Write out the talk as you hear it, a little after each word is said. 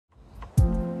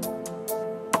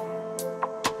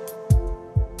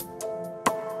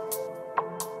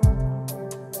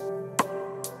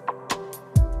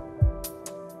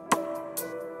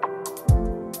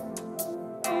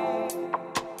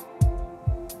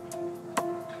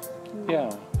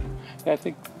Yeah. I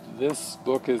think this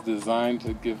book is designed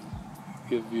to give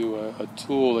you a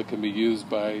tool that can be used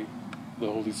by the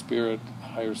Holy Spirit,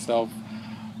 higher self,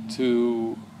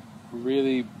 to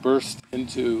really burst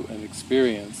into an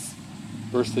experience,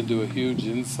 burst into a huge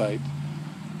insight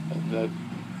that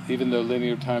even though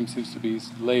linear time seems to be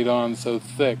laid on so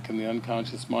thick and the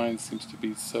unconscious mind seems to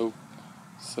be so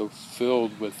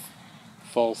filled with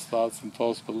false thoughts and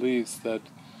false beliefs, that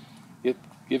it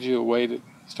gives you a way to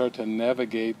start to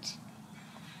navigate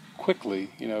quickly.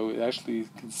 It actually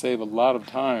can save a lot of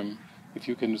time if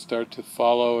you can start to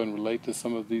follow and relate to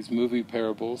some of these movie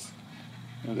parables.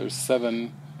 There's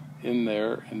 7 in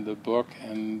there in the book,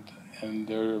 and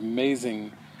they're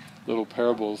amazing little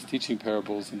parables, teaching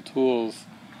parables and tools,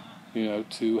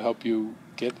 to help you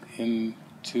get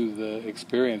into the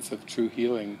experience of true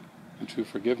healing and true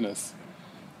forgiveness.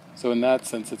 So in that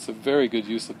sense, it's a very good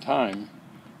use of time,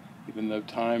 even though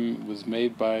time was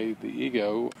made by the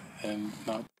ego and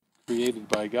not created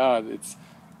by God. The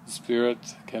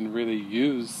Spirit can really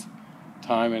use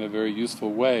time in a very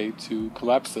useful way to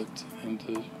collapse it and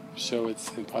to show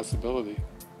its impossibility.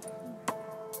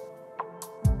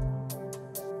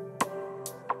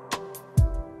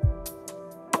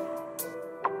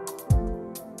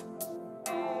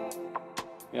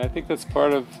 Yeah, I think that's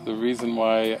part of the reason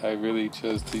why I really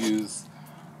chose to use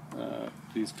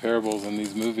these parables in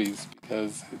these movies,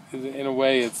 because in a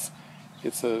way it's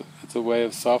a way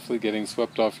of softly getting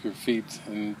swept off your feet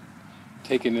and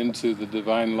taken into the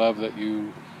divine love that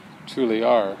you truly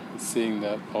are, seeing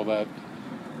that all that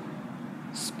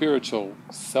spiritual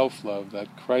self-love,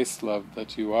 that Christ love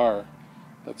that you are,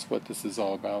 that's what this is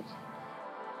all about.